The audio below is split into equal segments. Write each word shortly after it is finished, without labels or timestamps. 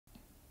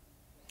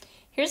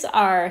Here's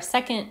our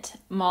second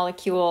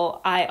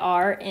molecule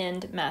IR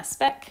and mass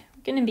spec.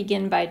 We're going to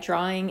begin by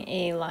drawing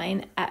a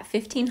line at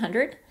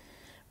 1500.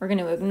 We're going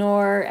to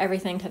ignore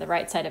everything to the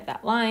right side of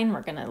that line.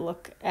 We're going to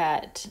look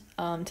at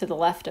to the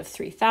left of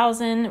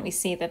 3000. We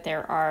see that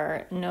there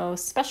are no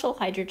special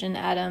hydrogen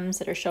atoms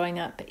that are showing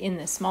up in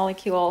this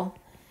molecule.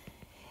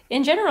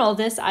 In general,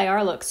 this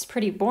IR looks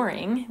pretty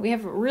boring. We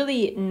have a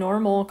really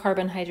normal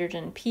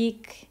carbon-hydrogen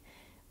peak,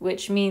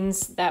 which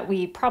means that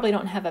we probably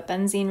don't have a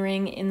benzene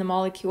ring in the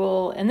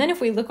molecule. And then if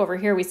we look over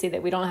here, we see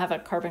that we don't have a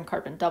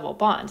carbon-carbon double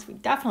bond. We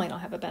definitely don't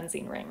have a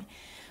benzene ring.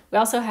 We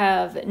also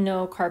have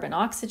no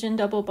carbon-oxygen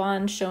double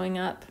bond showing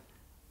up.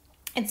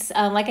 It's,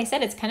 like I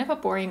said, it's kind of a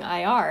boring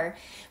IR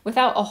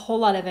without a whole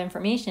lot of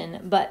information,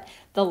 but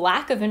the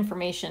lack of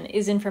information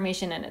is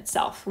information in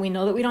itself. We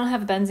know that we don't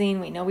have benzene.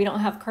 We know we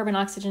don't have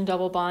carbon-oxygen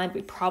double bond.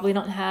 We probably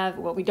don't have,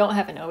 well, we don't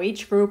have an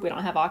OH group. We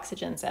don't have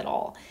oxygens at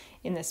all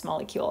in this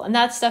molecule. And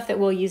that's stuff that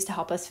we'll use to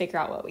help us figure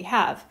out what we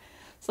have.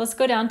 So let's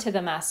go down to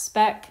the mass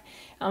spec.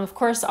 Of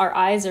course, our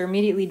eyes are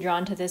immediately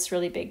drawn to this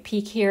really big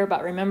peak here,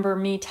 but remember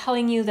me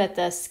telling you that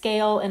the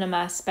scale in a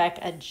mass spec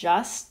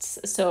adjusts.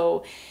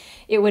 So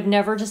it would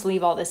never just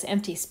leave all this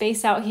empty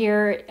space out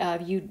here.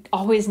 You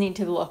always need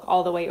to look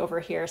all the way over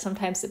here.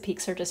 Sometimes the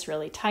peaks are just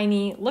really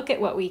tiny. Look at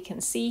what we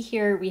can see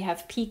here. We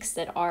have peaks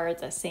that are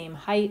the same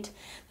height.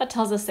 That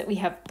tells us that we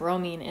have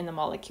bromine in the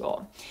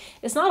molecule.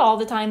 It's not all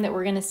the time that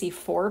we're going to see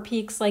 4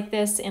 peaks like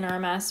this in our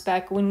mass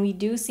spec. When we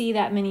do see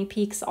that many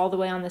peaks all the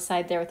way on the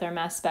side there with our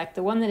mass spec,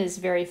 the one that is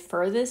very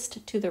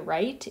furthest to the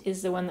right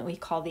is the one that we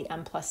call the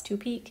M+2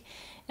 peak.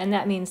 And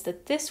that means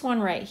that this one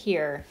right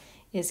here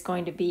is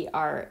going to be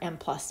our M+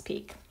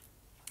 peak.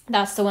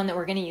 That's the one that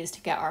we're going to use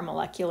to get our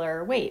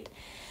molecular weight.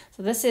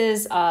 So this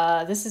is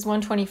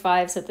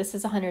 125, so this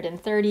is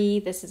 130,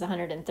 this is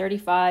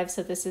 135,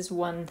 so this is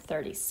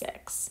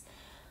 136.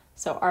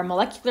 So our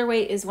molecular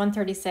weight is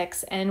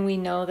 136, and we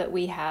know that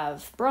we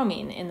have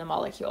bromine in the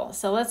molecule.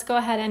 So let's go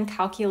ahead and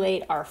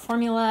calculate our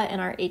formula and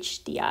our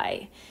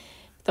HDI.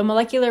 The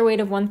molecular weight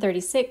of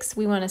 136,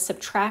 we want to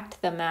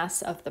subtract the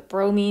mass of the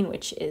bromine,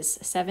 which is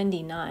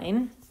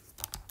 79.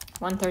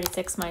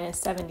 136 minus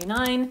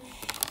 79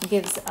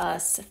 gives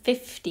us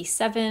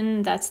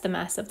 57. That's the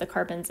mass of the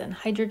carbons and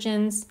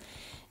hydrogens.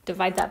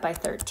 Divide that by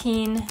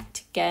 13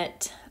 to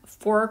get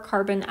 4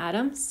 carbon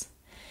atoms.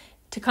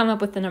 To come up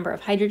with the number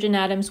of hydrogen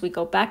atoms, we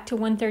go back to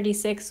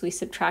 136. We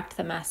subtract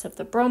the mass of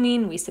the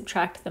bromine. We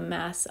subtract the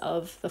mass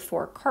of the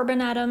 4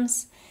 carbon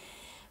atoms.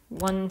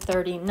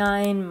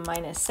 139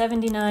 minus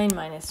 79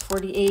 minus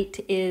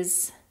 48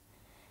 is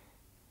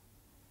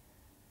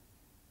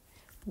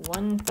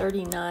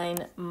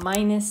 139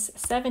 minus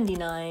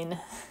 79,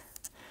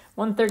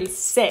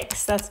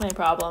 136, that's my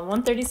problem.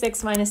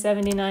 136 minus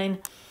 79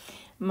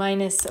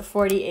 minus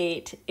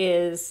 48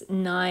 is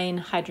 9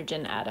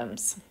 hydrogen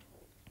atoms.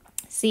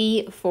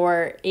 C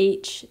for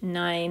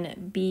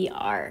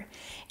H-9Br.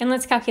 And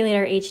let's calculate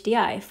our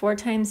HDI. 4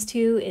 times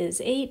 2 is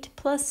 8,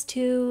 plus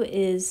 2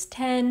 is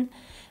 10,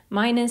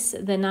 minus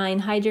the 9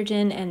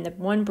 hydrogen, and the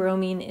 1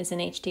 bromine is an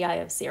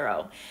HDI of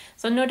 0.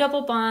 So no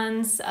double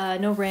bonds,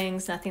 no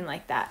rings, nothing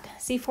like that.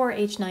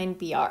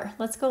 C4H9Br.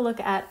 Let's go look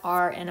at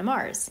our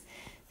NMRs.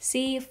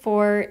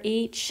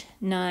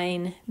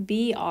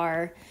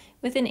 C4H9Br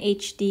with an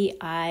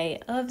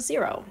HDI of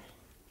 0.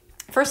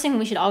 First thing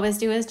we should always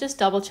do is just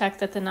double check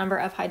that the number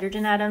of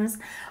hydrogen atoms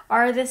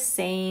are the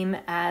same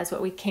as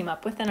what we came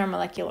up with in our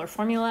molecular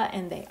formula,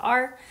 and they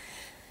are.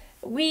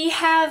 We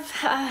have,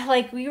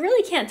 we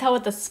really can't tell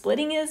what the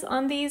splitting is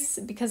on these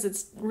because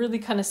it's really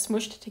kind of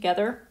smooshed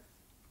together.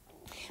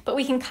 But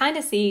we can kind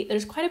of see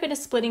there's quite a bit of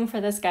splitting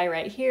for this guy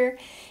right here.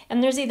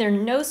 And there's either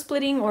no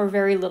splitting or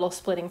very little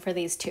splitting for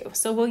these two.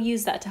 So we'll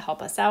use that to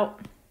help us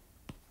out.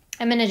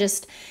 I'm going to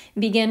just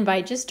begin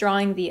by just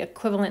drawing the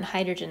equivalent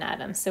hydrogen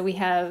atoms. So we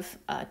have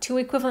 2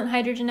 equivalent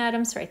hydrogen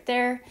atoms right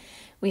there.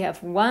 We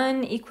have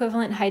 1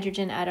 equivalent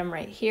hydrogen atom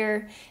right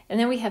here. And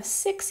then we have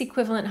 6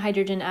 equivalent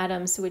hydrogen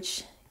atoms,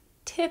 which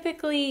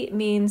typically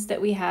means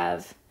that we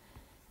have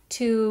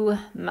 2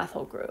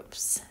 methyl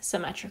groups,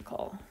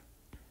 symmetrical,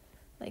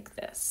 like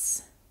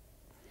this.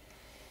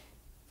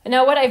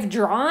 Now what I've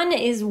drawn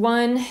is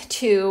 1,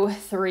 2,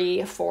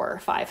 3, 4,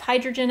 5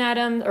 hydrogen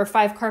atoms, or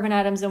 5 carbon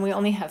atoms, and we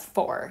only have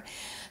 4.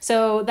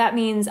 So that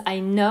means I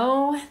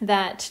know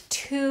that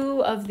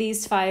 2 of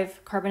these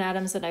 5 carbon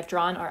atoms that I've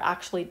drawn are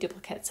actually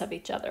duplicates of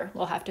each other.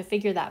 We'll have to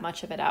figure that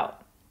much of it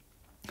out.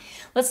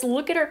 Let's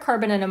look at our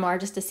carbon NMR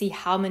just to see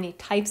how many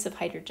types of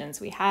hydrogens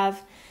we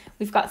have.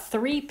 We've got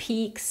 3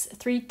 peaks,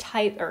 3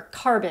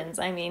 carbons,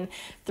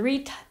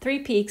 3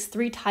 peaks,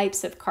 3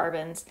 types of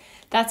carbons.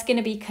 That's going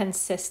to be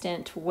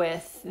consistent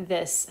with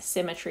this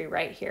symmetry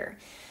right here.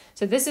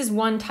 So this is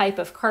 1 type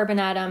of carbon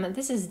atom.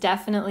 This is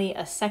definitely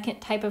a 2nd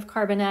type of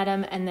carbon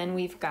atom. And then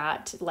we've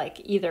got like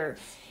either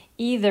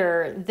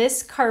either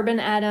this carbon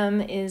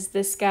atom is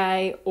this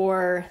guy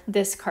or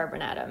this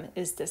carbon atom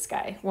is this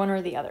guy, one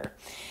or the other.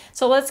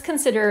 So let's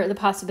consider the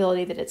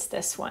possibility that it's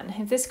this one.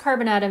 If this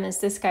carbon atom is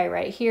this guy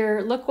right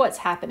here, look what's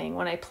happening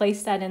when I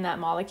place that in that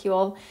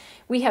molecule.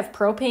 We have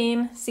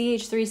propane,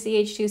 CH3,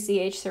 CH2,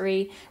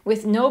 CH3,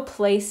 with no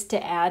place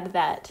to add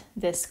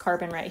this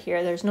carbon right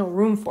here. There's no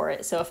room for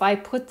it. So if I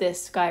put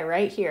this guy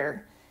right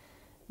here,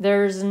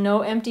 there's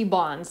no empty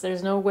bonds.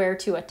 There's nowhere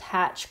to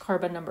attach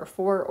carbon number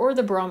 4 or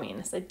the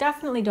bromine. So I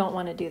definitely don't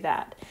want to do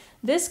that.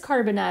 This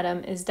carbon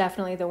atom is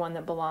definitely the one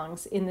that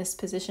belongs in this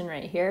position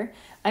right here.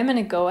 I'm going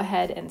to go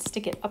ahead and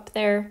stick it up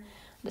there.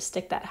 Just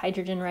stick that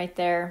hydrogen right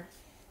there.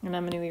 And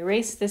I'm going to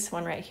erase this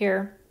one right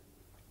here.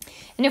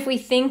 And if we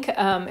think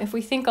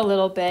a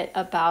little bit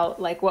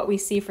about like what we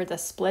see for the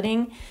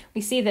splitting,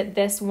 we see that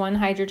this one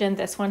hydrogen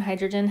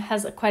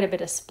has quite a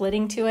bit of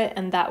splitting to it,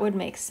 and that would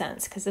make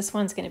sense because this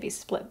one's going to be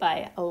split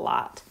by a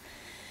lot.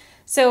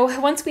 So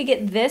once we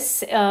get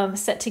this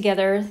set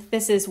together,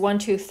 this is 1,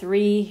 2,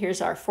 3. Here's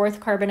our 4th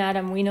carbon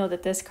atom. We know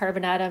that this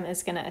carbon atom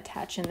is going to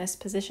attach in this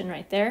position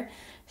right there.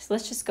 So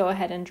let's just go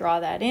ahead and draw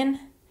that in.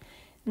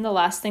 And the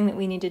last thing that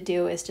we need to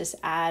do is just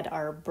add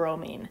our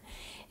bromine.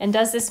 And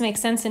does this make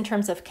sense in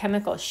terms of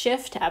chemical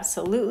shift?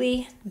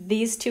 Absolutely.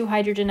 These 2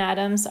 hydrogen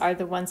atoms are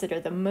the ones that are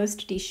the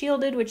most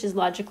deshielded, which is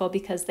logical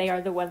because they are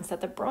the ones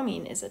that the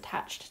bromine is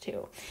attached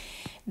to.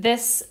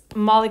 This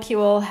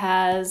molecule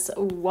has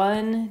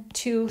 1,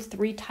 2,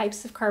 3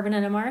 types of carbon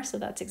NMR, so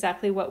that's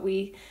exactly what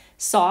we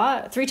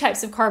saw. 3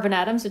 types of carbon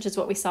atoms, which is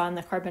what we saw in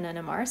the carbon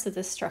NMR, so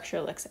this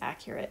structure looks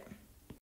accurate.